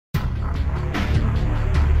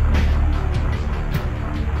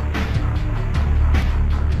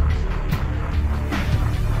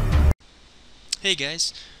Hey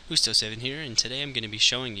guys, Husto7 here, and today I'm going to be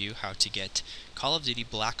showing you how to get Call of Duty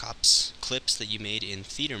Black Ops clips that you made in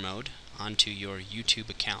theater mode onto your YouTube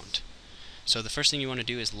account. So the first thing you want to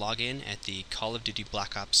do is log in at the Call of Duty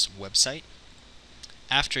Black Ops website.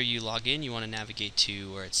 After you log in, you want to navigate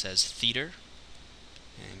to where it says Theater,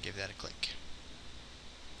 and give that a click.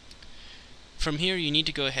 From here, you need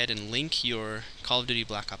to go ahead and link your Call of Duty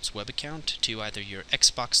Black Ops web account to either your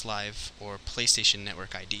Xbox Live or PlayStation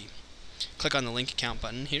Network ID. Click on the link account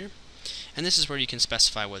button here, and this is where you can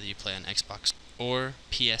specify whether you play on Xbox or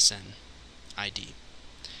PSN ID.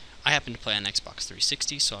 I happen to play on Xbox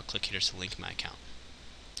 360, so I'll click here to link my account.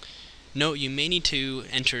 Note, you may need to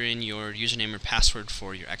enter in your username or password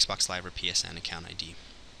for your Xbox Live or PSN account ID.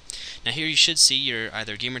 Now here you should see your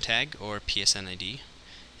either gamertag or PSN ID,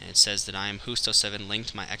 and it says that I am Husto7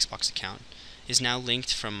 linked. My Xbox account is now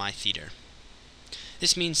linked from my theater.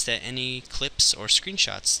 This means that any clips or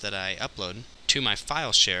screenshots that I upload to my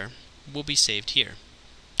file share will be saved here.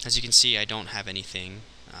 As you can see, I don't have anything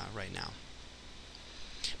right now.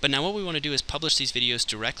 But now what we want to do is publish these videos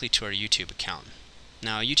directly to our YouTube account.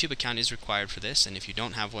 Now a YouTube account is required for this, and if you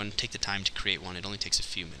don't have one, take the time to create one. It only takes a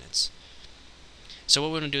few minutes. So what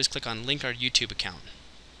we're going to do is click on Link Our YouTube Account.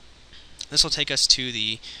 This will take us to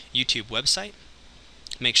the YouTube website.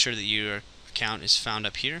 Make sure that your account is found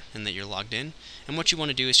up here and that you're logged in, and what you want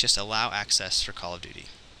to do is just allow access for Call of Duty.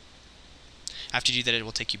 After you do that, it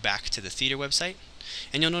will take you back to the theater website,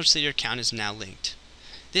 and you'll notice that your account is now linked.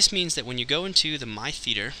 This means that when you go into the My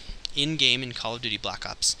Theater in-game in Call of Duty Black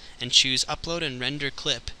Ops and choose Upload and Render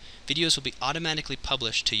Clip, videos will be automatically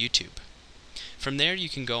published to YouTube. From there you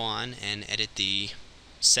can go on and edit the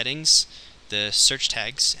settings, the search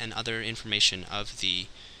tags, and other information of the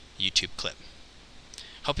YouTube clip.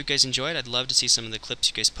 Hope you guys enjoyed. I'd love to see some of the clips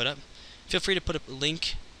you guys put up. Feel free to put a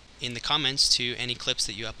link in the comments to any clips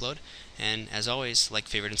that you upload, and as always, like,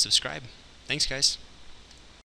 favorite, and subscribe. Thanks guys.